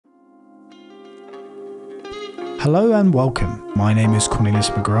Hello and welcome. My name is Cornelius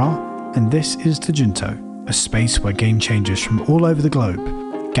McGrath, and this is The Junto, a space where game changers from all over the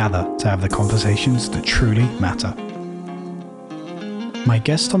globe gather to have the conversations that truly matter. My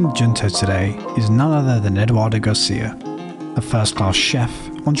guest on The Junto today is none other than Eduardo Garcia, a first-class chef,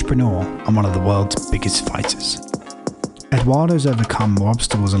 entrepreneur, and one of the world's biggest fighters. Eduardo's overcome more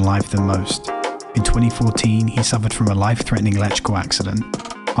obstacles in life than most. In 2014, he suffered from a life-threatening electrical accident.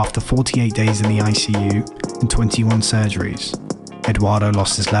 After 48 days in the ICU and 21 surgeries, Eduardo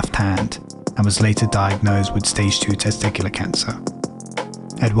lost his left hand and was later diagnosed with stage 2 testicular cancer.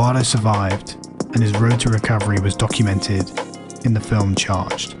 Eduardo survived, and his road to recovery was documented in the film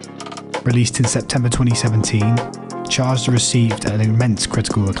Charged. Released in September 2017, Charged received an immense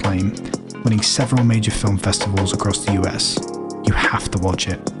critical acclaim, winning several major film festivals across the US. You have to watch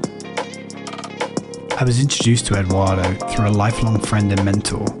it. I was introduced to Eduardo through a lifelong friend and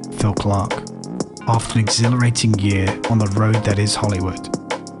mentor, Phil Clark. After an exhilarating year on the road that is Hollywood,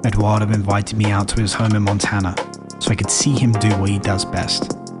 Eduardo invited me out to his home in Montana so I could see him do what he does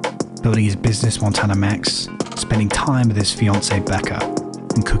best, building his business Montana Mex, spending time with his fiancée Becca,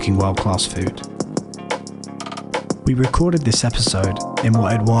 and cooking world-class food. We recorded this episode in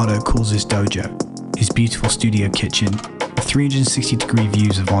what Eduardo calls his dojo, his beautiful studio kitchen with 360-degree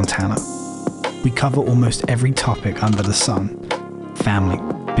views of Montana. We cover almost every topic under the sun: family,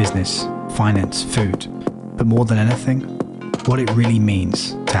 business, finance, food, but more than anything, what it really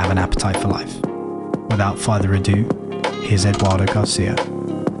means to have an appetite for life. Without further ado, here's Eduardo Garcia.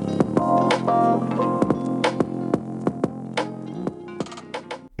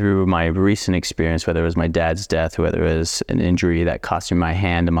 Through my recent experience, whether it was my dad's death, whether it was an injury that cost me my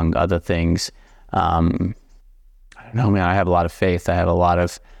hand, among other things, I don't know, man, I have a lot of faith. I have a lot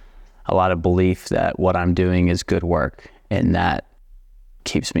of belief that what I'm doing is good work, and that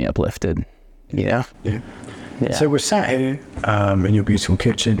keeps me uplifted. Yeah. So we're sat here in your beautiful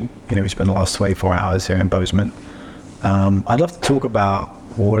kitchen. We spent the last 24 hours here in Bozeman. I'd love to talk about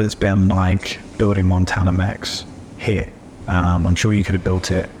what it's been like building Montana Mex here. I'm sure you could have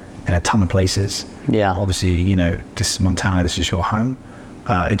built it in a ton of places. Yeah. Obviously, this is Montana, this is your home.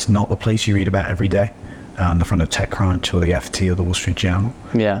 It's not the place you read about every day. On the front of TechCrunch or the FT or the Wall Street Journal.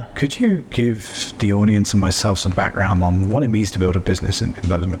 Yeah. Could you give the audience and myself some background on what it means to build a business in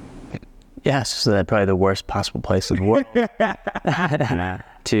Bozeman? Yes, so that's probably the worst possible place in the world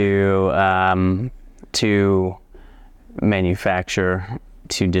to manufacture,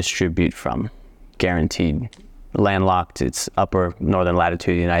 to distribute from. Guaranteed. Landlocked, it's upper northern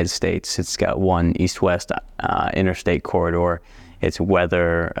latitude of the United States. It's got one east-west interstate corridor. It's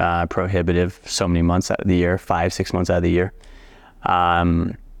weather prohibitive so many months out of the year, 5-6 months out of the year.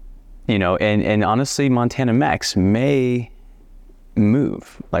 And honestly, Montana Mex may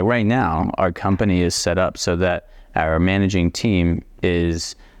move. Like right now, our company is set up so that our managing team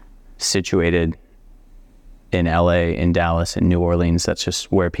is situated in LA, in Dallas, in New Orleans. That's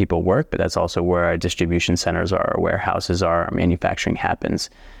just where people work, but that's also where our distribution centers are, our warehouses are, our manufacturing happens.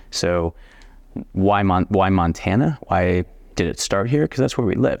 So why Montana? Why did it start here? Because that's where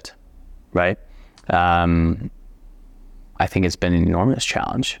we lived, right? I think it's been an enormous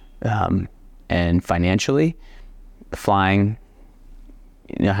challenge. And financially, flying,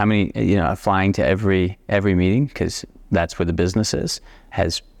 flying to every meeting, because that's where the business is,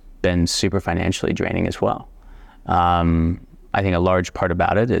 has been super financially draining as well. I think a large part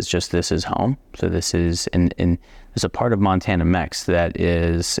about it is just this is home. So this is, and there's a part of Montana Mex that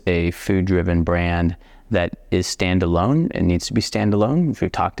is a food-driven brand that is standalone and needs to be standalone, which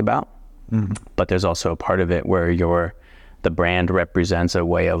we've talked about. Mm-hmm. But there's also a part of it where the brand represents a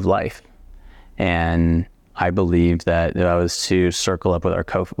way of life. And I believe that if I was to circle up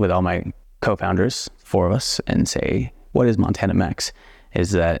with all my co-founders, 4 of us, and say, what is Montana Mex?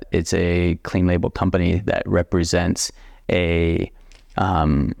 Is that it's a clean label company that represents a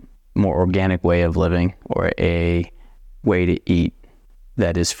more organic way of living, or a way to eat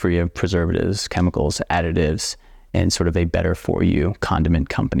that is free of preservatives, chemicals, additives, and sort of a better for you condiment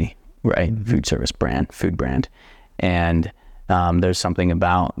company, right? Mm-hmm. Food brand. And there's something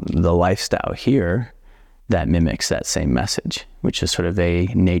about the lifestyle here that mimics that same message, which is sort of a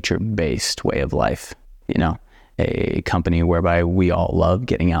nature-based way of life, a company whereby we all love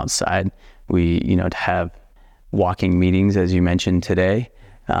getting outside. We, to have walking meetings, as you mentioned today,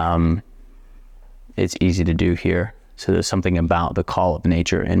 it's easy to do here. So there's something about the call of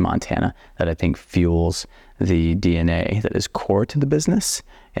nature in Montana that I think fuels the DNA that is core to the business,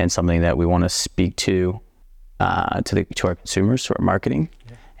 and something that we want to speak to our consumers, to our marketing.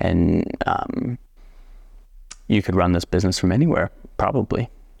 Yeah. And you could run this business from anywhere, probably.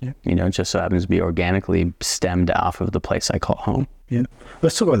 Yeah. You know, it just so happens to be organically stemmed off of the place I call home. Yeah.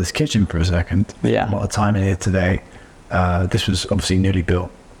 Let's talk about this kitchen for a second. Yeah. A lot of time in here today. This was obviously newly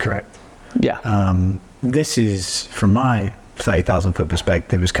built, correct? Yeah. This is, from my 30,000 foot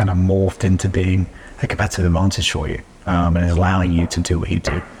perspective, is kind of morphed into being a competitive advantage for you, and is allowing you to do what you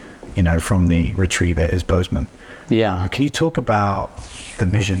do, you know, from the retriever as Bozeman. Yeah. Can you talk about the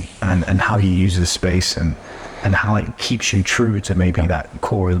vision and how you use this space and how it keeps you true to maybe that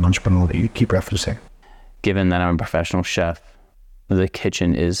core of the entrepreneur that you keep referencing? Given that I'm a professional chef, the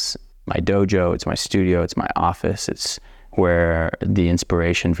kitchen is my dojo, it's my studio, it's my office, it's where the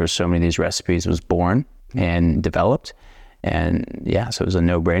inspiration for so many of these recipes was born and developed. And yeah, so it was a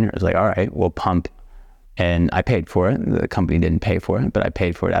no-brainer. It was like, all right, we'll pump. And I paid for it. The company didn't pay for it, but I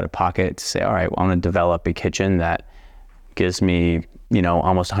paid for it out of pocket to say, all right, well, I want to develop a kitchen that gives me, you know,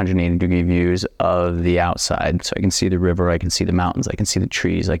 almost 180-degree views of the outside. So I can see the river, I can see the mountains, I can see the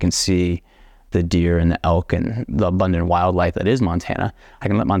trees, I can see the deer and the elk and the abundant wildlife that is Montana. I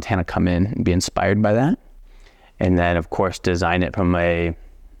can let Montana come in and be inspired by that. And then, of course, design it from a,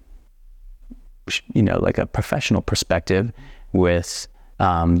 you know, like a professional perspective with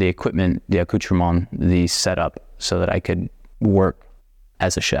the equipment, the accoutrement, the setup, so that I could work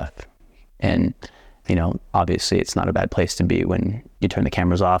as a chef. And, you know, obviously it's not a bad place to be when you turn the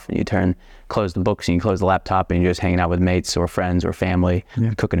cameras off and you close the books and you close the laptop and you're just hanging out with mates or friends or family,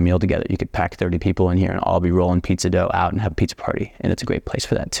 cooking a meal together. You could pack 30 people in here and all be rolling pizza dough out and have a pizza party. And it's a great place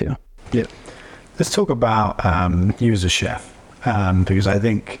for that too. Yeah. Let's talk about you as a chef, because I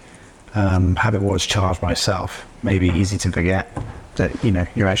think having watched Charles myself, maybe easy to forget that, you know,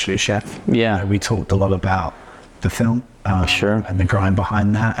 you're actually a chef. Yeah. We talked a lot about the film, Sure. and the grind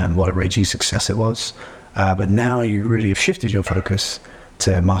behind that and what a raging success it was. But now you really have shifted your focus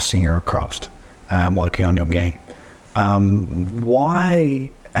to mastering your craft, working on your game. Why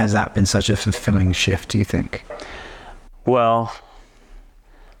has that been such a fulfilling shift, do you think? Well,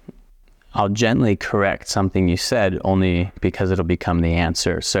 I'll gently correct something you said only because it'll become the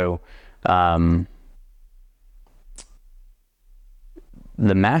answer. So the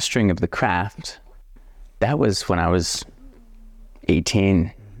mastering of the craft, that was when I was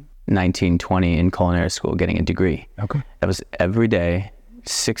 18, 19, 20 in culinary school getting a degree. Okay. That was every day,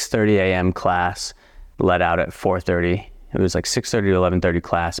 6:30 a.m. class, let out at 4:30. It was like 6:30 to 11:30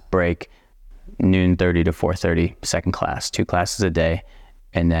 class, break, noon 30 to 4:30, second class, 2 classes a day.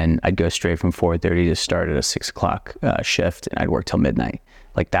 And then I'd go straight from 4:30 to start at a 6 o'clock shift, and I'd work till midnight.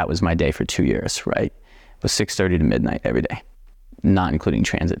 Like that was my day for 2 years, right? It was 6:30 to midnight every day, not including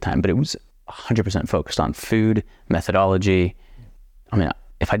transit time, but it was 100% focused on food, methodology. I mean,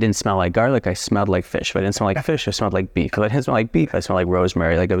 if I didn't smell like garlic, I smelled like fish. If I didn't smell like fish, I smelled like beef. If I didn't smell like beef, I smelled like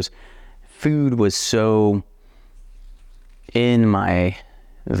rosemary. Like food was so in my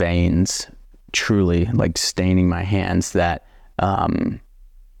veins, truly like staining my hands, that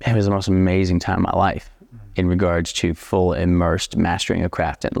it was the most amazing time of my life in regards to full immersed mastering a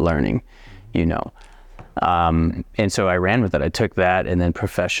craft and learning, you know. And so I ran with it. I took that and then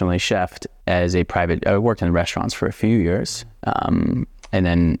professionally chefed as a private, I worked in restaurants for a few years. And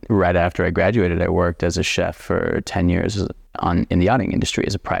then right after I graduated, I worked as a chef for 10 years in the yachting industry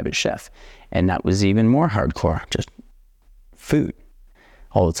as a private chef. And that was even more hardcore, just food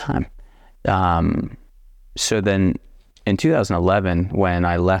all the time. So then in 2011, when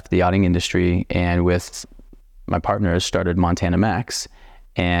I left the yachting industry and with my partners started Montana Max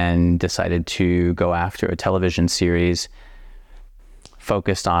and decided to go after a television series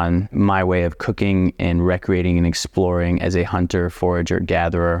focused on my way of cooking and recreating and exploring as a hunter, forager,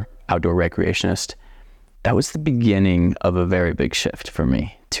 gatherer, outdoor recreationist, that was the beginning of a very big shift for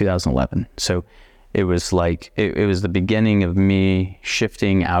me, 2011. So it was like, it was the beginning of me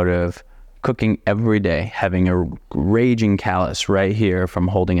shifting out of cooking every day, having a raging callus right here from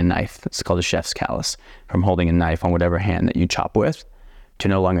holding a knife. It's called a chef's callus, from holding a knife on whatever hand that you chop with, to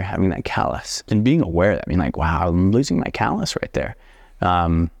no longer having that callus and being aware of that, being like, wow, I'm losing my callus right there.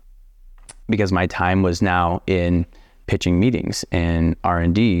 Because my time was now in pitching meetings and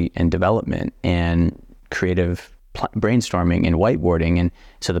R&D and development and creative brainstorming and whiteboarding. And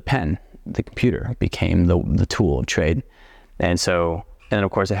so the pen, the computer became the tool of trade. And then of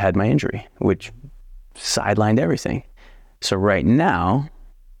course I had my injury, which sidelined everything. So right now,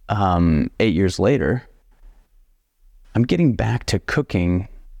 8 years later, I'm getting back to cooking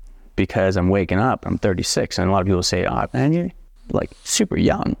because I'm waking up. I'm 36, and a lot of people say, "Oh, man, you're like super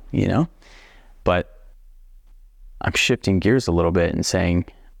young," you know. But I'm shifting gears a little bit and saying,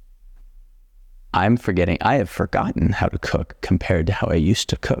 I have forgotten how to cook compared to how I used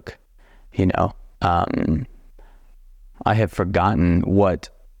to cook. You know, I have forgotten what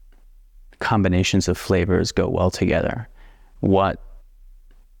combinations of flavors go well together, what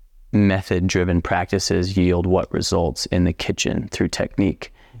method-driven practices yield what results in the kitchen through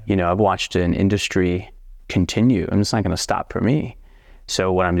technique. You know, I've watched an industry continue, and it's not going to stop for me.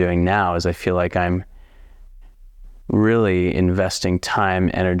 So what I'm doing now is I feel like I'm really investing time,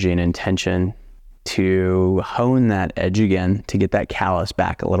 energy, and intention to hone that edge again, to get that callus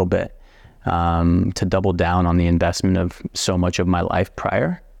back a little bit, to double down on the investment of so much of my life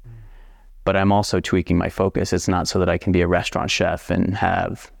prior. But I'm also tweaking my focus. It's not so that I can be a restaurant chef and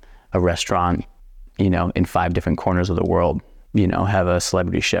have a restaurant, you know, in 5 different corners of the world, you know, have a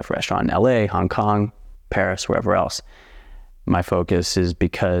celebrity chef restaurant in LA, Hong Kong, Paris, wherever else. My focus is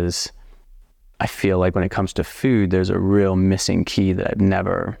because I feel like when it comes to food, there's a real missing key that I've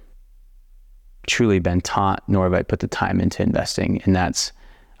never truly been taught, nor have I put the time into investing. And that's,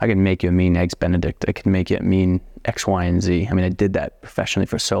 I can make you a mean eggs Benedict. I can make you a mean X, Y, and Z. I mean, I did that professionally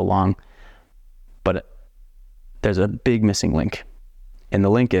for so long, but there's a big missing link. And the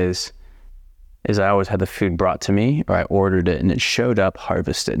link is I always had the food brought to me, or I ordered it and it showed up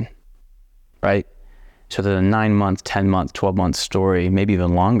harvested, right? So there's a 9-month, 10-month, 12-month story, maybe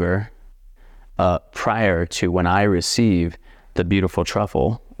even longer, prior to when I receive the beautiful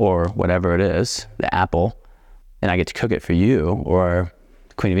truffle or whatever it is, the apple, and I get to cook it for you or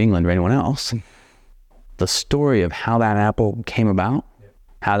Queen of England or anyone else. The story of how that apple came about,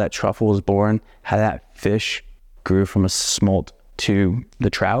 how that truffle was born, how that fish grew from a smolt to the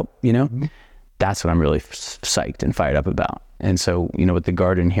trout, you know, that's what I'm really psyched and fired up about. And so, you know, with the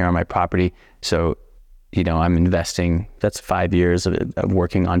garden here on my property, so, you know, I'm investing, that's 5 years of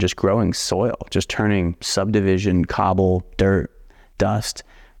working on just growing soil, just turning subdivision, cobble, dirt, dust,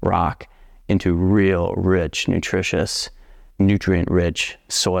 rock into real rich, nutritious, nutrient-rich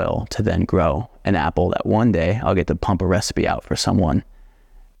soil to then grow an apple that one day I'll get to pump a recipe out for someone.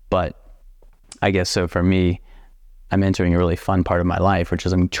 But I guess so for me, I'm entering a really fun part of my life, which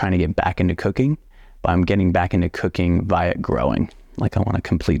is I'm trying to get back into cooking, but I'm getting back into cooking via growing. Like I want to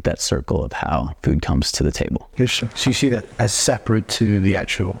complete that circle of how food comes to the table. So you see that as separate to the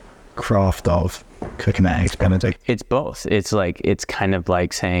actual craft of cooking that eggs Benedict? It's both. It's like, it's kind of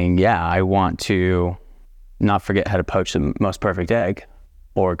like saying, yeah, I want to not forget how to poach the most perfect egg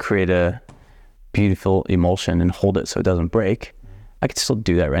or create a beautiful emulsion and hold it so it doesn't break. I could still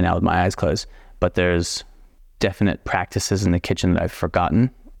do that right now with my eyes closed, but there's definite practices in the kitchen that I've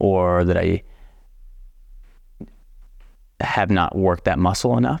forgotten or that I have not worked that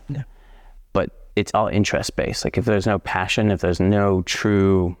muscle enough. Yeah. But it's all interest based. Like if there's no passion, if there's no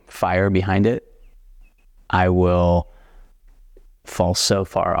true fire behind it, I will fall so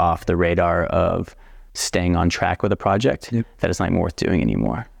far off the radar of staying on track with a project that it's not even worth doing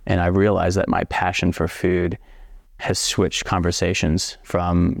anymore. And I realized that my passion for food has switched conversations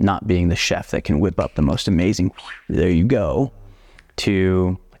from not being the chef that can whip up the most amazing, there you go,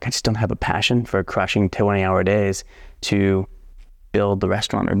 to like, I just don't have a passion for crushing 20-hour days to build the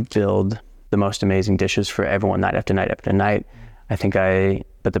restaurant or build the most amazing dishes for everyone night after night after night.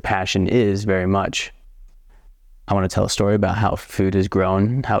 But the passion is very much, I want to tell a story about how food is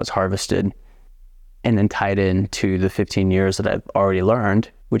grown, how it's harvested, and then tied into the 15 years that I've already learned,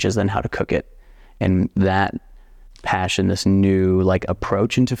 which is then how to cook it. And that passion, this new like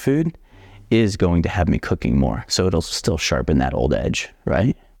approach into food is going to have me cooking more. So it'll still sharpen that old edge,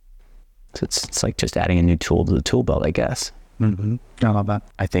 right? So it's like just adding a new tool to the tool belt, I guess. Mm-hmm. I love that.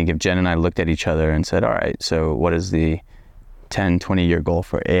 I think if Jen and I looked at each other and said, all right, so what is the 10, 20-year goal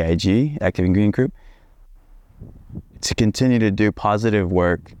for AIG, Active Ingredient Group? To continue to do positive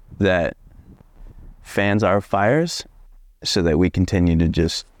work that fans our fires so that we continue to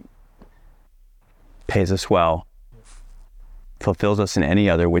just pays us well, fulfills us in any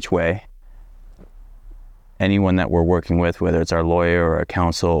other which way. Anyone that we're working with, whether it's our lawyer or a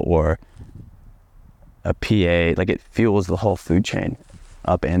counsel or a PA, like it fuels the whole food chain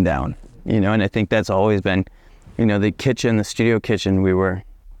up and down, you know? And I think that's always been, you know, the kitchen, the studio kitchen we were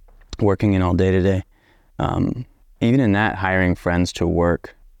working in all day today. Even in that, hiring friends to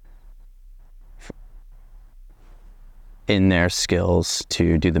work in their skills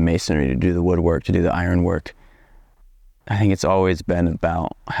to do the masonry, to do the woodwork, to do the iron work. I think it's always been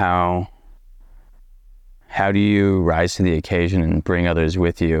about how do you rise to the occasion and bring others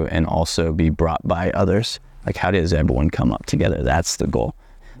with you and also be brought by others? Like how does everyone come up together? That's the goal.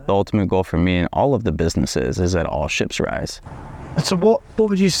 The ultimate goal for me and all of the businesses is that all ships rise. So what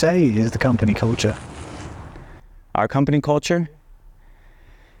would you say is the company culture? Our company culture?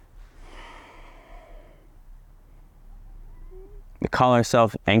 We call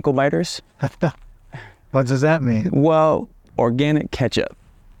ourselves ankle biters. What does that mean? Well, organic ketchup.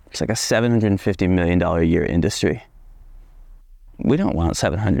 It's like a $750 million a year industry. We don't want I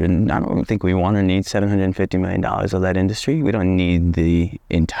don't think we want or need $750 million of that industry. We don't need the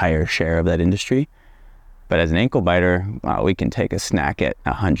entire share of that industry. But as an ankle biter, we can take a snack at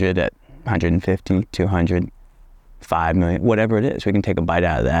 100, at 150, 200, 5 million, whatever it is. We can take a bite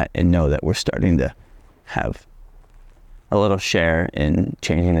out of that and know that we're starting to have a little share in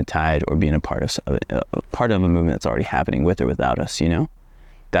changing the tide or being a part of a movement that's already happening with or without us, you know?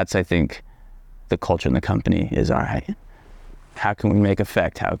 That's, I think, the culture in the company is, all right, how can we make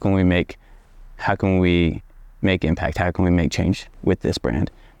effect? How can we make impact? How can we make change with this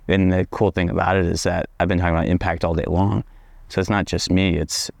brand? And the cool thing about it is that I've been talking about impact all day long. So it's not just me,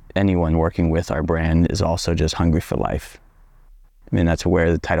 it's anyone working with our brand is also just hungry for life. I mean, that's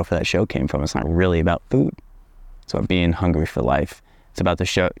where the title for that show came from. It's not really about food. It's about being hungry for life. It's about the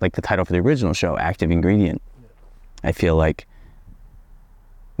show, like the title for the original show, Active Ingredient. I feel like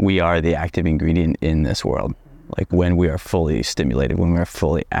we are the active ingredient in this world. Like when we are fully stimulated, when we are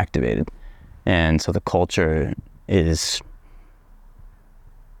fully activated. And so the culture is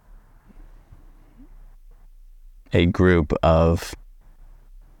a group of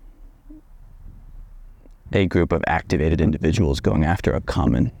activated individuals going after a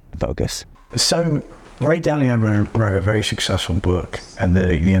common focus. So Ray Dalio wrote a very successful book at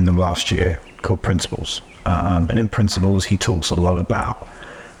the end of last year called Principles. And in Principles, he talks a lot about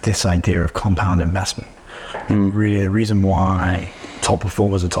this idea of compound investment. Really, the reason why top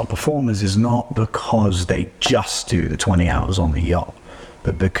performers are top performers is not because they just do the 20 hours on the yacht,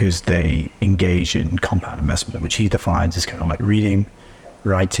 but because they engage in compound investment, which he defines as kind of like reading,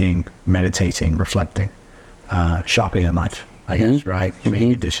 writing, meditating, reflecting, sharpening a knife, I guess, right?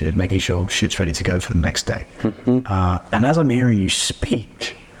 Making a dishes, making sure shit's ready to go for the next day. And as I'm hearing you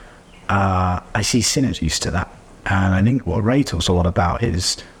speak, I see synergies to that. And I think what Ray talks a lot about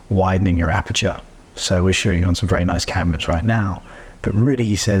is widening your aperture. So we're shooting on some very nice cameras right now. But really,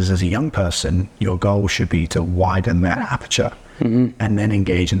 he says, as a young person, your goal should be to widen that aperture and then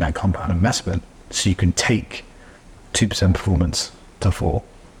engage in that compound investment so you can take 2% performance to 4,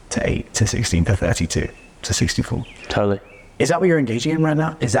 to 8, to 16, to 32, to 64. Totally. Is that what you're engaging in right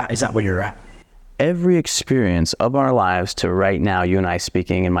now? Is that where you're at? Every experience of our lives to right now, you and I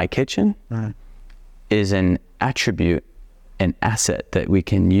speaking in my kitchen, is an attribute, an asset that we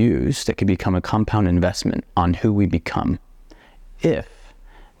can use that can become a compound investment on who we become. If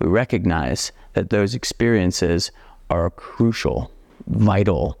we recognize that those experiences are crucial,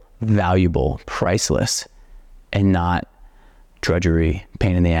 vital, valuable, priceless, and not drudgery,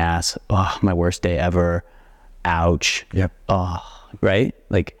 pain in the ass, oh, my worst day ever, ouch, oh, right?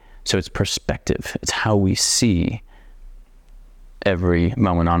 Like, so it's perspective. It's how we see every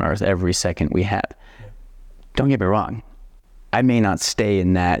moment on earth, every second we have. Don't get me wrong. I may not stay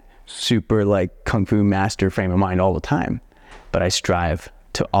in that super like Kung Fu master frame of mind all the time, but I strive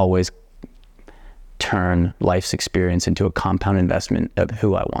to always turn life's experience into a compound investment of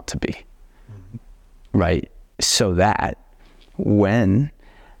who I want to be, right? So that when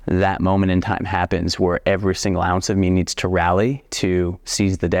that moment in time happens where every single ounce of me needs to rally to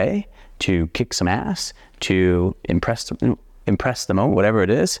seize the day, to kick some ass, to impress the moment, whatever it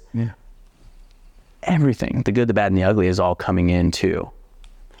is, everything, the good, the bad, and the ugly is all coming into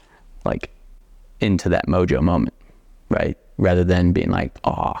that mojo moment, right? Rather than being like,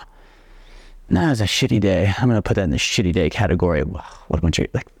 oh, no, it's a shitty day. I'm going to put that in the shitty day category. What a bunch of,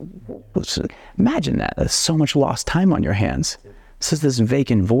 imagine that. There's so much lost time on your hands. This is this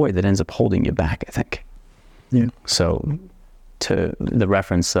vacant void that ends up holding you back, I think. Yeah. So to the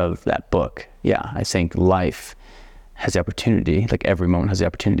reference of that book, I think life has the opportunity, like every moment has the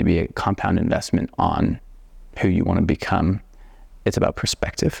opportunity to be a compound investment on who you want to become. It's about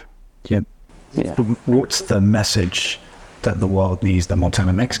perspective. Yeah. What's the message that the world needs that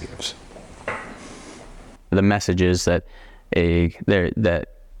Montana Mix gives? The message is that that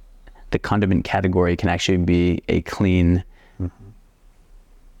the condiment category can actually be a clean,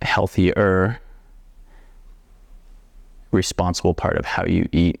 healthier, responsible part of how you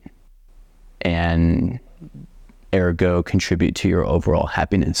eat, and ergo contribute to your overall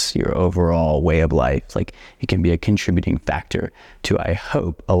happiness, your overall way of life. Like it can be a contributing factor to, I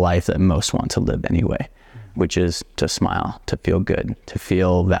hope, a life that most want to live anyway, which is to smile, to feel good, to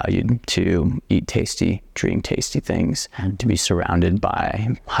feel valued, to eat tasty, dream tasty things, and to be surrounded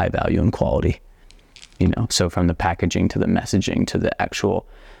by high value and quality. So from the packaging to the messaging to the actual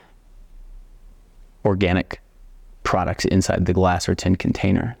organic products inside the glass or tin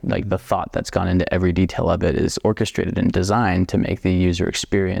container, like the thought that's gone into every detail of it is orchestrated and designed to make the user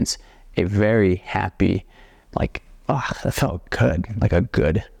experience a very happy, like, oh, that felt good, like a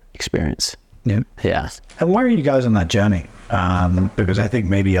good experience. Yeah. Yeah. And where are you guys on that journey? Because I think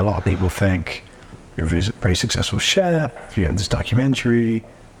maybe a lot of people think you're a very successful chef, you have this documentary.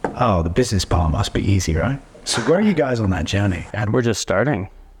 Oh, the business part must be easy, right? So where are you guys on that journey? And we're just starting.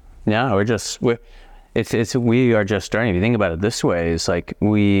 Yeah, we are just starting. If you think about it this way, it's like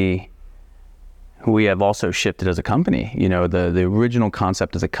we have also shifted as a company. You know, the original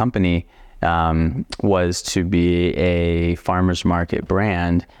concept as a company was to be a farmer's market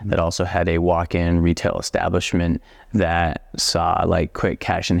brand that also had a walk-in retail establishment that saw like quick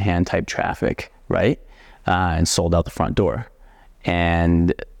cash in hand type traffic, right? And sold out the front door.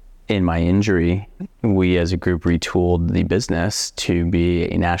 And in my injury, we as a group retooled the business to be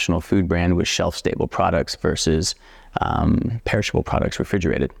a national food brand with shelf-stable products versus perishable products,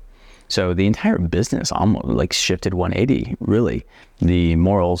 refrigerated. So the entire business almost like shifted 180, really. The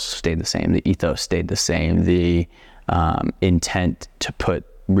morals stayed the same, the ethos stayed the same, the intent to put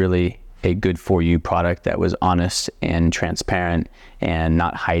really a good for you product that was honest and transparent and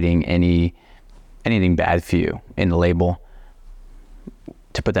not hiding anything bad for you in the label,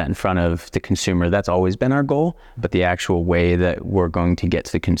 to put that in front of the consumer. That's always been our goal, but the actual way that we're going to get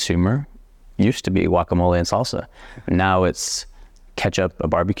to the consumer used to be guacamole and salsa. Now it's ketchup, a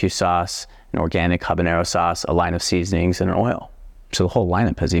barbecue sauce, an organic habanero sauce, a line of seasonings, and an oil. So the whole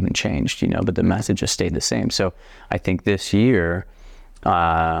lineup has even changed, you know, but the message has stayed the same. So I think this year,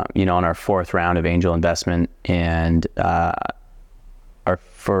 you know, on our fourth round of angel investment and our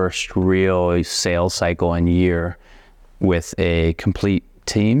first real sales cycle and year with a complete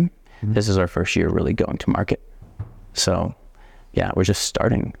team, this is our first year really going to market. So yeah, we're just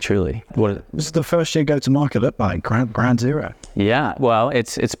starting, truly. What is the first year go to market look like? Ground zero? Yeah, well,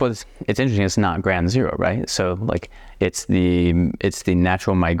 it's interesting. It's not ground zero, right? So like it's the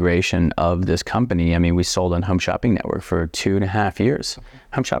natural migration of this company. I mean, we sold on Home Shopping Network for 2.5 years.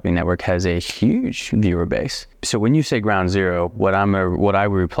 Home Shopping Network has a huge viewer base. So when you say ground zero, what I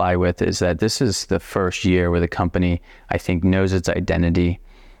would reply with is that this is the first year where the company, I think, knows its identity,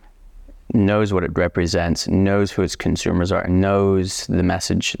 knows what it represents, knows who its consumers are, knows the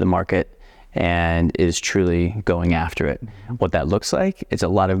message, the market, and is truly going after it. What that looks like, it's a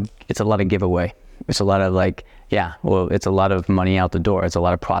lot of giveaway. It's a lot of it's a lot of money out the door. It's a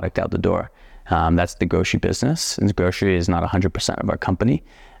lot of product out the door. That's the grocery business. And grocery is not 100% of our company,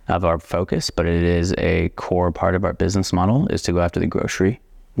 of our focus, but it is a core part of our business model is to go after the grocery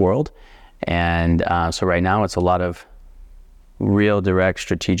world. And so right now it's a lot of real direct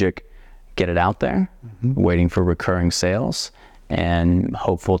strategic, get it out there, waiting for recurring sales, and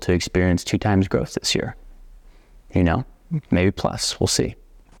hopeful to experience 2 times growth this year. You know, maybe plus, we'll see.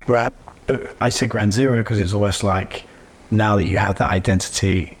 Right. I say ground zero because it's almost like now that you have that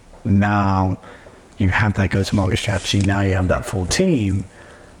identity, now you have that go-to-market strategy, now you have that full team,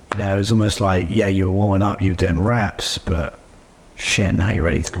 you know, it's almost like, yeah, you were warming up, you were doing reps, but shit, now you're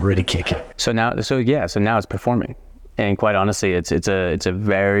ready to really kick it. So now it's performing. And quite honestly, it's a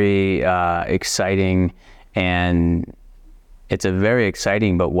very exciting, and it's a very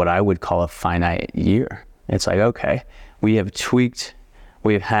exciting, but what I would call a finite year. It's like, okay, we've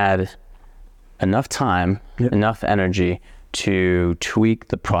had enough time, enough energy to tweak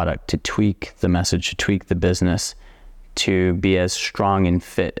the product, to tweak the message, to tweak the business, to be as strong and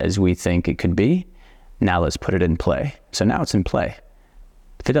fit as we think it could be. Now let's put it in play. So now it's in play.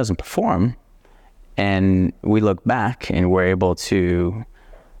 If it doesn't perform, and we look back and we're able to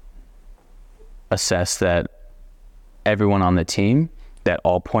assess that everyone on the team, that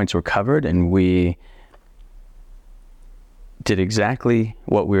all points were covered and we did exactly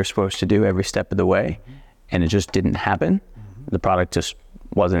what we were supposed to do every step of the way, and it just didn't happen. The product just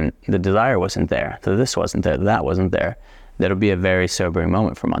wasn't, the desire wasn't there. So this wasn't there, that wasn't there. That'll be a very sobering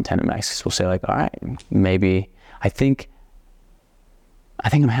moment for Montana Max. We'll say like, all right, maybe, I think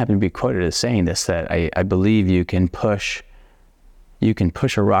I'm happy to be quoted as saying this, that I believe you can push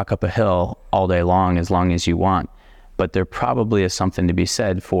a rock up a hill all day long as you want, but there probably is something to be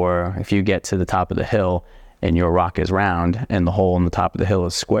said for if you get to the top of the hill and your rock is round and the hole in the top of the hill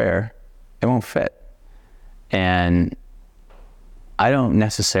is square, it won't fit. And I don't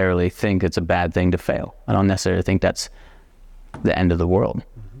necessarily think it's a bad thing to fail. I don't necessarily think that's the end of the world.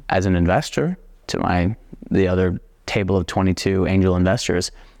 As an investor, to the other table of 22 angel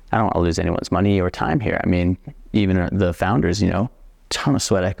investors, I don't want to lose anyone's money or time here. I mean, even the founders, you know, ton of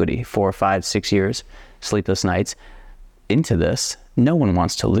sweat equity, 4, 5, 6 years, sleepless nights into this. No one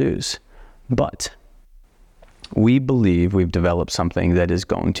wants to lose, but we believe we've developed something that is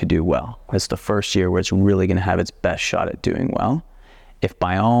going to do well. It's the first year where it's really going to have its best shot at doing well. If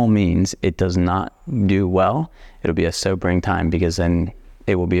by all means it does not do well, it'll be a sobering time, because then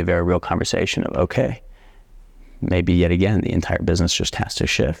it will be a very real conversation of, okay, maybe yet again, the entire business just has to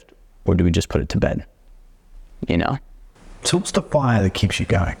shift, or do we just put it to bed? You know? So what's the fire that keeps you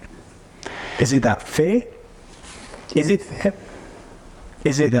going? Is it that fear? Is it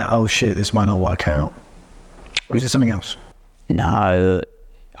that, oh shit, this might not work out? Or is it something else? No,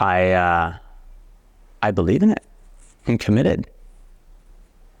 I believe in it. I'm committed.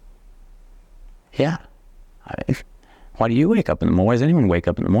 Yeah. Why do you wake up in the morning? Why does anyone wake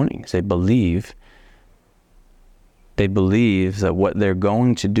up in the morning? Because they believe that what they're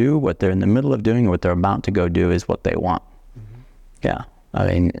going to do, what they're in the middle of doing, or what they're about to go do is what they want. Mm-hmm. Yeah. I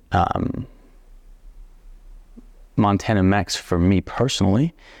mean, Montana Mex, for me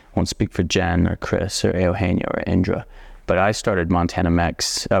personally, I won't speak for Jen or Chris or Eugenio or Indra, but I started Montana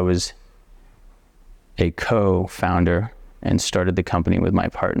Mex. I was a co-founder and started the company with my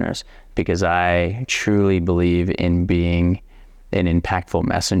partners because I truly believe in being an impactful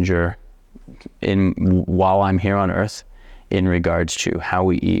messenger while I'm here on earth in regards to how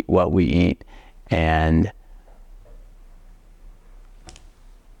we eat, what we eat, and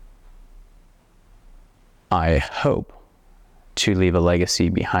I hope to leave a legacy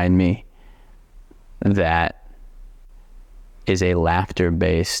behind me that is a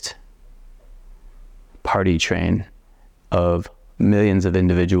laughter-based party train of millions of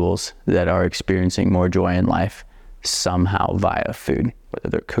individuals that are experiencing more joy in life somehow via food, whether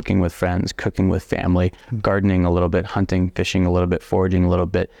they're cooking with friends, cooking with family, gardening a little bit, hunting, fishing a little bit, foraging a little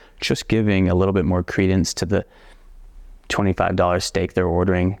bit, just giving a little bit more credence to the $25 steak they're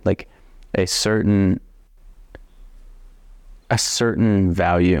ordering, like a certain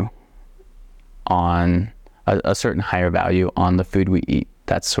value on a certain higher value on the food we eat.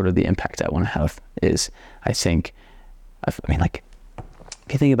 That's sort of the impact I want to have is, I mean, like,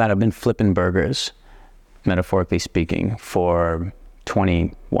 if you think about it, I've been flipping burgers, metaphorically speaking, for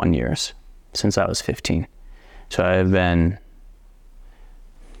 21 years, since I was 15. So I've been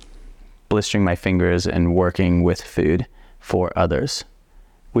blistering my fingers and working with food for others,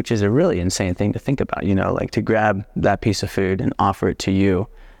 which is a really insane thing to think about, you know, like to grab that piece of food and offer it to you,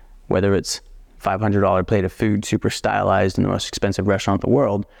 whether it's $500 plate of food, super stylized in the most expensive restaurant in the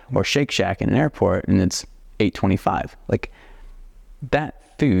world, or Shake Shack in an airport and it's $8.25. Like, that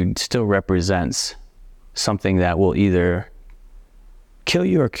food still represents something that will either kill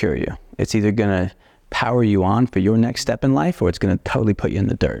you or cure you. It's either gonna power you on for your next step in life, or it's gonna totally put you in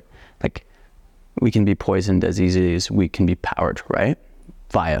the dirt. Like, we can be poisoned as easily as we can be powered, right?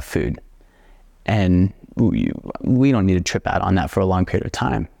 Via food. And we don't need to trip out on that for a long period of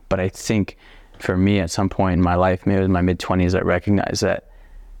time. But I think for me, at some point in my life, maybe in my mid-20s, I recognized that,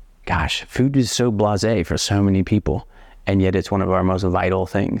 gosh, food is so blasé for so many people, and yet it's one of our most vital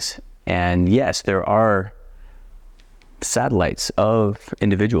things. And yes, there are satellites of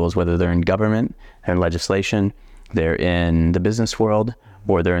individuals, whether they're in government, they're in legislation, they're in the business world,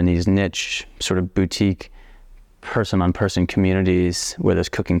 or they're in these niche sort of boutique person-on-person communities where there's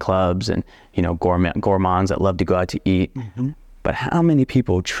cooking clubs and, you know, gourmands that love to go out to eat. Mm-hmm. But how many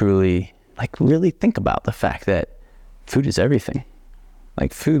people truly, like, really think about the fact that food is everything?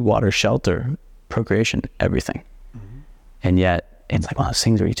 Like, food, water, shelter, procreation, everything. Mm-hmm. And yet it's like one of those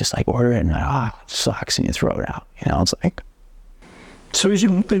things where you just like order it and it sucks, and you throw it out. You know, it's like. So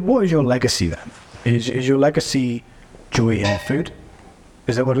what is your legacy then? Is your legacy joy in food?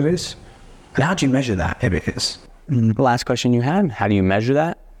 Is that what it is? And how do you measure that, if it is? The last question you had, how do you measure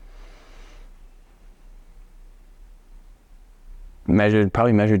that?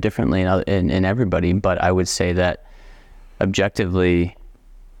 Probably measured differently in everybody, but I would say that objectively,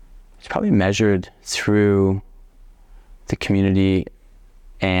 it's probably measured through the community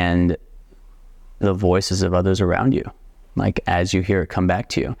and the voices of others around you. Like, as you hear it come back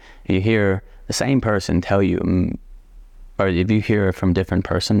to you, you hear the same person tell you, or if you hear from a different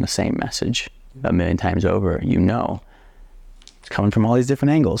person the same message a million times over, you know it's coming from all these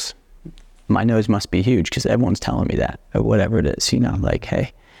different angles. My nose must be huge because everyone's telling me that, or whatever it is, you know, like,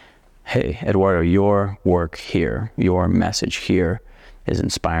 hey, Eduardo, your work here, your message here is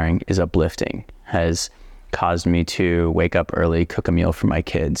inspiring, is uplifting, has caused me to wake up early, cook a meal for my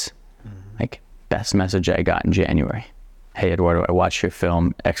kids. Mm-hmm. Like, best message I got in January. Hey, Eduardo, I watched your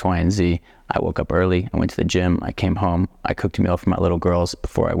film X, Y, and Z. I woke up early, I went to the gym, I came home, I cooked a meal for my little girls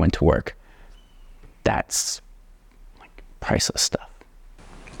before I went to work. That's like priceless stuff.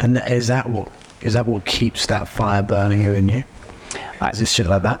 And is that what keeps that fire burning within you? Is it shit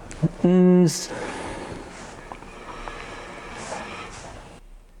like that?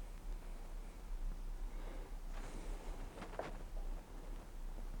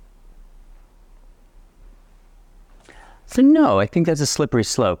 So no, I think that's a slippery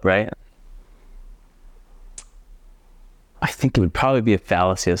slope, right? I think it would probably be a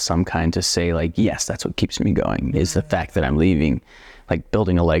fallacy of some kind to say like, yes, that's what keeps me going, is the fact that I'm leaving, like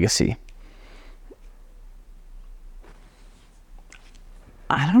building a legacy.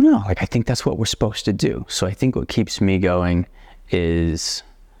 I don't know. Like, I think that's what we're supposed to do. So I think what keeps me going is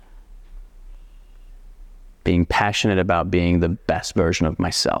being passionate about being the best version of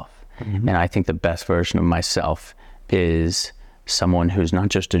myself. Mm-hmm. And I think the best version of myself is someone who's not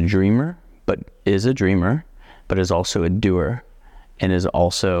just a dreamer, but is a dreamer, but is also a doer, and is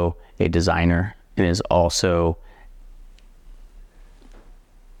also a designer, and is also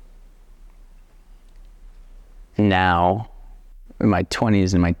now in my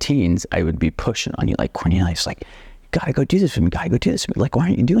 20s and my teens, I would be pushing on you like, Cornelius, like, you gotta go do this with me, gotta go do this with me. Like, why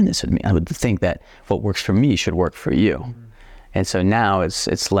aren't you doing this with me? I would think that what works for me should work for you. Mm-hmm. And so now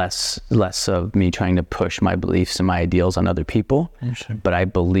it's less of me trying to push my beliefs and my ideals on other people. But I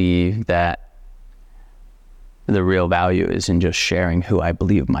believe that the real value is in just sharing who I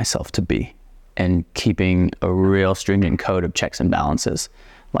believe myself to be and keeping a real stringent code of checks and balances.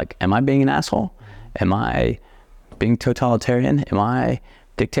 Like, am I being an asshole? Am I being totalitarian? Am I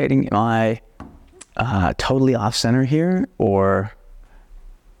dictating? Am I totally off center here? Or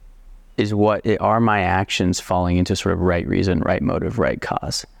are my actions falling into sort of right reason, right motive, right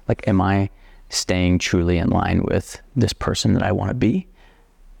cause? Like, am I staying truly in line with this person that I want to be?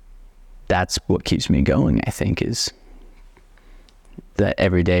 That's what keeps me going, I think, is that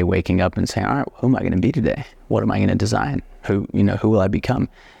every day waking up and saying, all right, who am I going to be today? What am I going to design? Who will I become?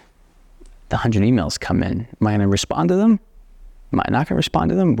 The 100 emails come in. Am I going to respond to them? Am I not going to respond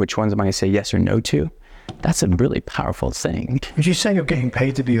to them? Which ones am I going to say yes or no to? That's a really powerful thing. Would you say you're getting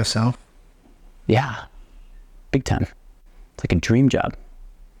paid to be yourself? Yeah, big time. It's like a dream job.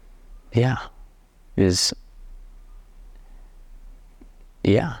 Yeah,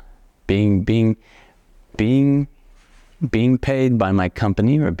 being paid by my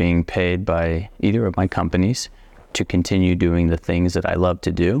company or being paid by either of my companies to continue doing the things that I love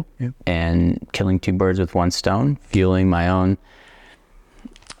to do. Yep. And killing two birds with one stone, fueling my own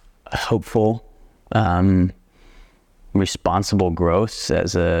hopeful, responsible growth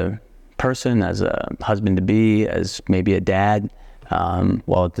as a person, as a husband-to-be, as maybe a dad,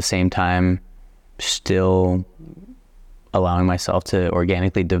 while at the same time still allowing myself to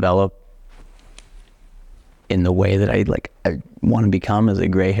organically develop in the way that I want to become as a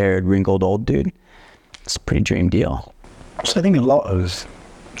gray-haired, wrinkled old dude. It's a pretty dream deal. So I think a lot of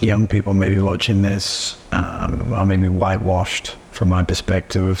young people maybe watching this are maybe whitewashed from my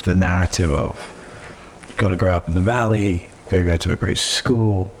perspective of the narrative of you've got to grow up in the valley, you've got to go to a great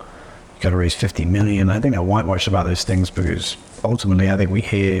school, you've got to raise 50 million. I think they're whitewashed about those things because ultimately I think we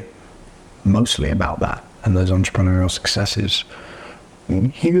hear mostly about that and those entrepreneurial successes.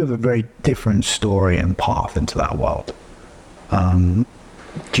 You have a very different story and path into that world.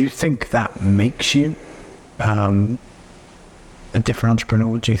 Do you think that makes you a different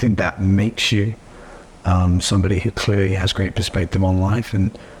entrepreneur? Do you think that makes you somebody who clearly has great perspective on life?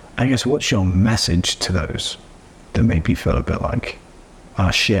 And I guess what's your message to those that maybe feel a bit like,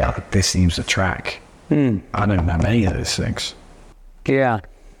 oh shit, this seems to track? I don't have any of those things. Yeah.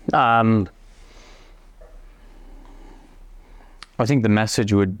 I think the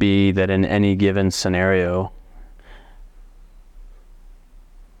message would be that in any given scenario,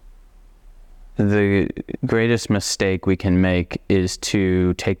 the greatest mistake we can make is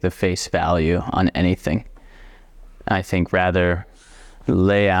to take the face value on anything. I think rather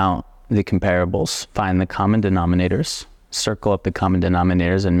lay out the comparables, find the common denominators, circle up the common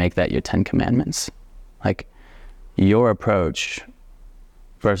denominators and make that your 10 commandments. Like, your approach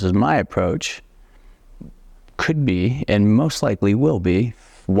versus my approach could be, and most likely will be,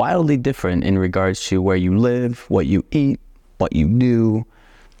 wildly different in regards to where you live, what you eat, what you do,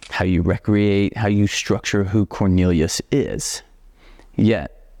 how you recreate, how you structure who Cornelius is.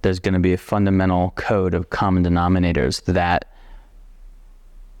 Yet, there's going to be a fundamental code of common denominators that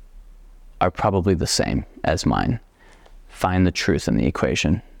are probably the same as mine. Find the truth in the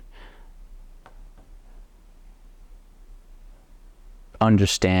equation.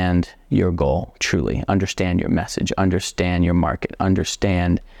 Understand your goal, truly. Understand your message. Understand your market.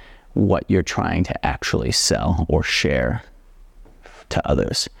 Understand what you're trying to actually sell or share to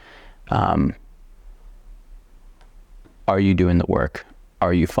others. Are you doing the work?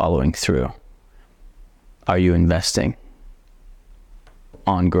 Are you following through? Are you investing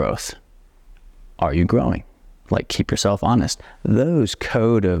on growth? Are you growing? Like, keep yourself honest. Those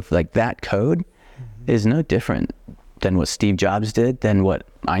code of, like, that code is no different than what Steve Jobs did, than what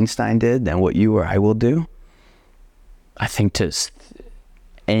Einstein did, than what you or I will do. I think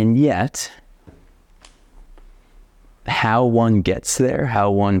and yet how one gets there,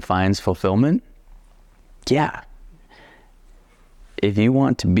 how one finds fulfillment, yeah. If you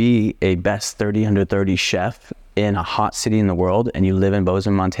want to be a best 30 under 30 chef in a hot city in the world and you live in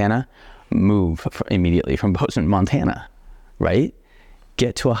Bozeman, Montana, move immediately from Bozeman, Montana, right?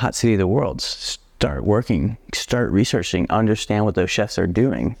 Get to a hot city of the world, start working, start researching, understand what those chefs are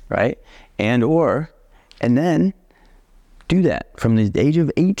doing, right? And then do that from the age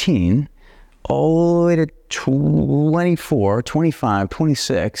of 18 all the way to 24, 25,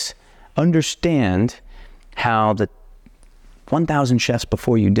 26, understand how the 1,000 chefs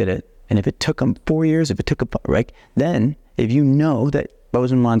before you did it, and if it took them 4 years, if it took right, then if you know that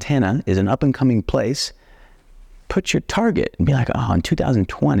Bozeman, Montana is an up and coming place, put your target and be like, oh, in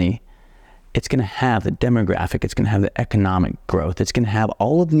 2020, it's going to have the demographic, it's going to have the economic growth, it's going to have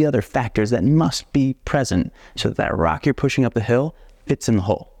all of the other factors that must be present so that rock you're pushing up the hill fits in the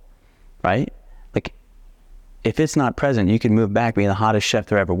hole, right? Like, if it's not present, you can move back being the hottest chef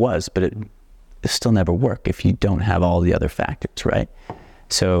there ever was, but it'll still never work if you don't have all the other factors, right?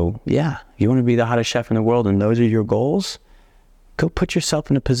 So yeah, you want to be the hottest chef in the world and those are your goals, go put yourself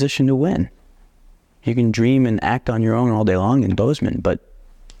in a position to win. You can dream and act on your own all day long in Bozeman, but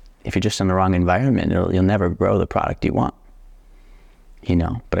if you're just in the wrong environment, you'll never grow the product you want,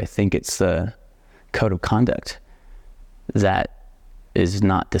 but I think it's the code of conduct that is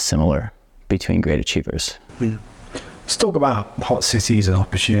not dissimilar between great achievers. Yeah. Let's talk about hot cities and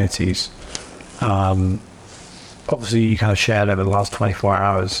opportunities. Obviously you kind of shared over the last 24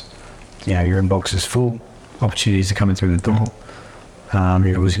 hours, your inbox is full, opportunities are coming through the door.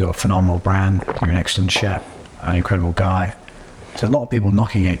 You've obviously got a phenomenal brand, you're an excellent chef, an incredible guy. So a lot of people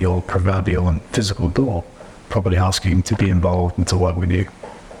knocking at your proverbial and physical door, probably asking to be involved and to work with you.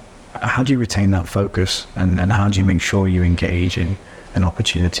 How do you retain that focus and how do you make sure you engage in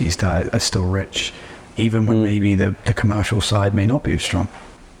opportunities that are still rich, even when maybe the commercial side may not be as strong?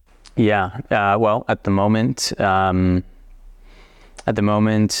 Yeah, well, at the moment, I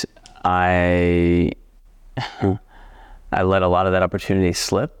let a lot of that opportunity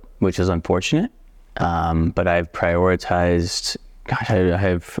slip, which is unfortunate. But I've prioritized,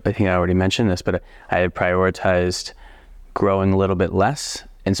 I think I already mentioned this, but I have prioritized growing a little bit less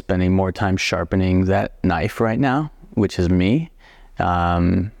and spending more time sharpening that knife right now, which is me,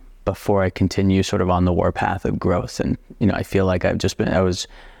 before I continue sort of on the warpath of growth. And, I feel like I was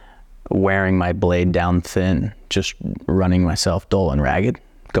wearing my blade down thin, just running myself dull and ragged,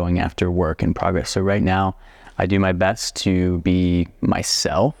 going after work in progress. So right now, I do my best to be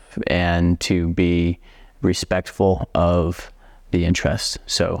myself and to be respectful of the interest.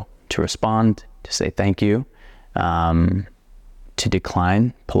 So to respond, to say thank you, to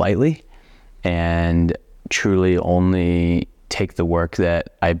decline politely, and truly only take the work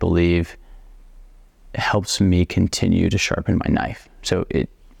that I believe helps me continue to sharpen my knife. So it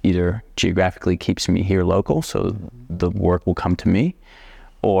either geographically keeps me here local, so the work will come to me,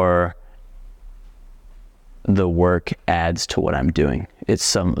 or the work adds to what I'm doing.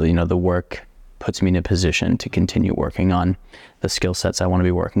 It's the work puts me in a position to continue working on the skill sets I want to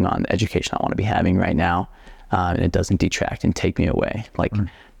be working on, the education I want to be having right now. And it doesn't detract and take me away. Like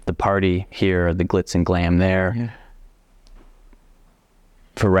the party here, the glitz and glam there,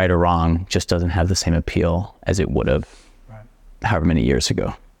 for right or wrong, just doesn't have the same appeal as it would have however many years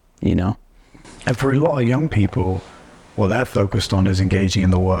ago, And for a lot of young people, what they're focused on is engaging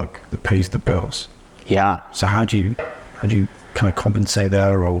in the work that pays the bills. Yeah. So how do you kind of compensate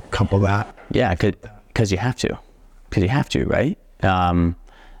there or couple that? Yeah, because you have to, right?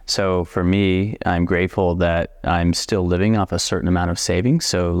 So for me, I'm grateful that I'm still living off a certain amount of savings.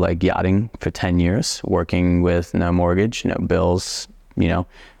 So like yachting for 10 years, working with no mortgage, no bills,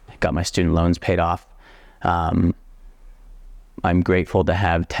 got my student loans paid off. I'm grateful to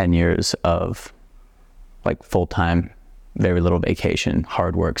have 10 years of like full-time, very little vacation,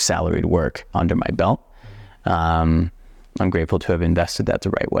 hard work, salaried work under my belt. I'm grateful to have invested that the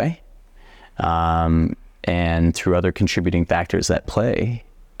right way. And through other contributing factors that play,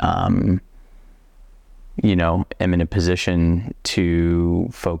 am in a position to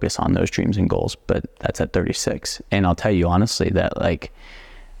focus on those dreams and goals, but that's at 36. And I'll tell you honestly that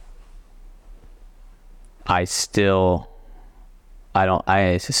I still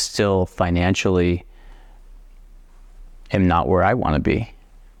financially am not where I want to be.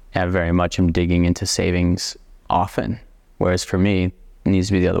 I very much am digging into savings often. Whereas for me, it needs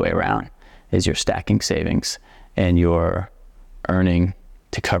to be the other way around, is you're stacking savings and you're earning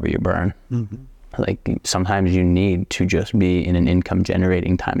to cover your burn. Mm-hmm. Like sometimes you need to just be in an income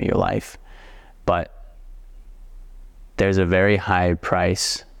generating time of your life, but there's a very high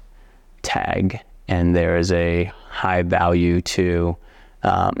price tag, and there is a high value to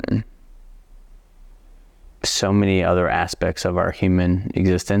so many other aspects of our human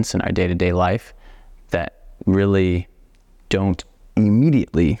existence and our day-to-day life that really don't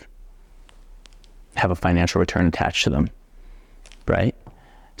immediately have a financial return attached to them, right?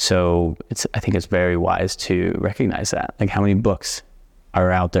 So I think it's very wise to recognize that. Like, how many books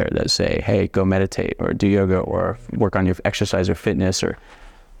are out there that say, hey, go meditate or do yoga or work on your exercise or fitness, or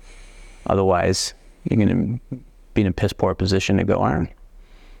otherwise you're going to be in a piss poor position to go earn.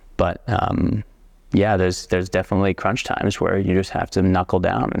 But yeah, there's definitely crunch times where you just have to knuckle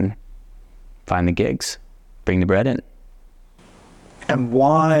down and find the gigs, bring the bread in. And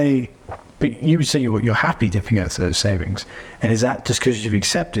why? But you would say you're happy dipping into those savings, and is that just because you've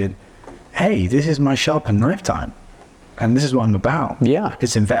accepted, hey, this is my sharpened lifetime, and this is what I'm about? Yeah,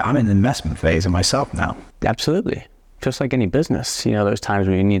 I'm in the investment phase of myself now. Absolutely. Just like any business, there's times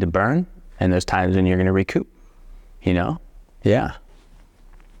when you need to burn, and there's times when you're going to recoup. Yeah.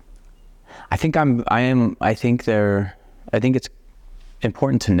 I think it's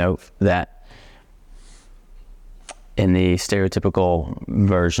important to note that in the stereotypical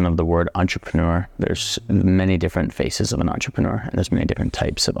version of the word entrepreneur, there's many different faces of an entrepreneur, and there's many different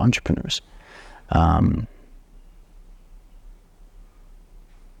types of entrepreneurs. I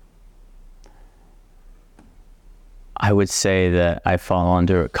would say that I fall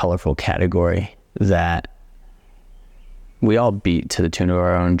under a colorful category that we all beat to the tune of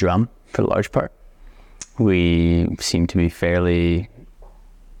our own drum for the large part. We seem to be fairly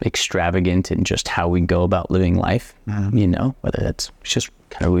extravagant in just how we go about living life, whether that's just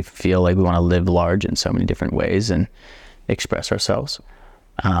kind of, we feel like we want to live large in so many different ways and express ourselves.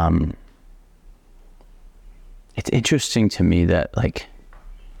 It's interesting to me that like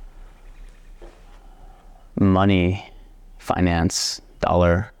money, finance,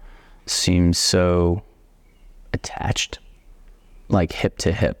 dollar seems so attached, like hip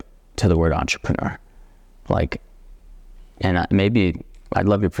to hip to the word entrepreneur. Maybe I'd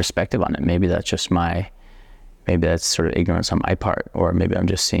love your perspective on it. Maybe that's sort of ignorance on my part, or maybe I'm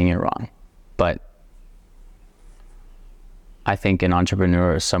just seeing it wrong. But I think an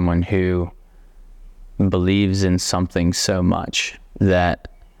entrepreneur is someone who believes in something so much that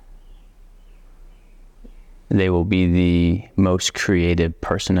they will be the most creative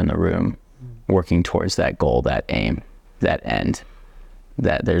person in the room working towards that goal, that aim, that end.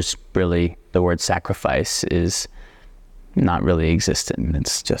 That there's really, the word sacrifice is not really existent.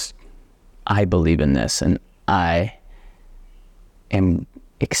 It's just, I believe in this, and I am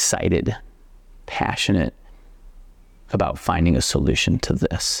excited, passionate about finding a solution to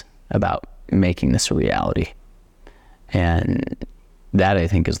this, about making this a reality. And that, I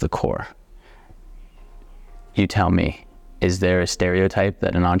think, is the core. You tell me, is there a stereotype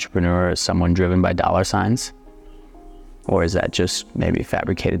that an entrepreneur is someone driven by dollar signs? Or is that just maybe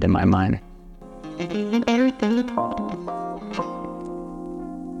fabricated in my mind?